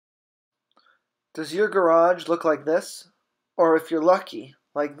Does your garage look like this? Or if you're lucky,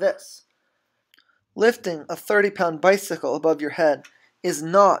 like this? Lifting a 30-pound bicycle above your head is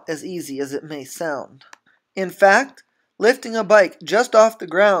not as easy as it may sound. In fact, lifting a bike just off the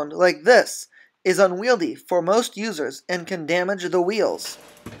ground like this is unwieldy for most users and can damage the wheels.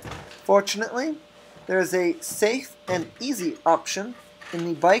 Fortunately, there is a safe and easy option in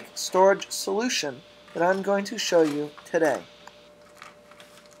the bike storage solution that I'm going to show you today.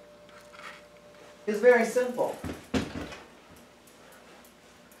 It's very simple.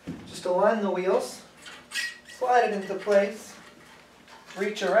 Just align the wheels, slide it into place,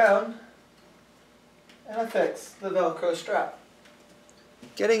 reach around, and affix the Velcro strap.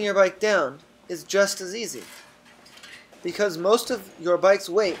 Getting your bike down is just as easy. Because most of your bike's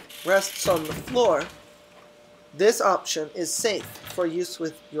weight rests on the floor, this option is safe for use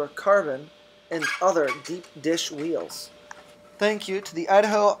with your carbon and other deep dish wheels. Thank you to the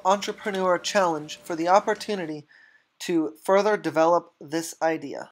Idaho Entrepreneur Challenge for the opportunity to further develop this idea.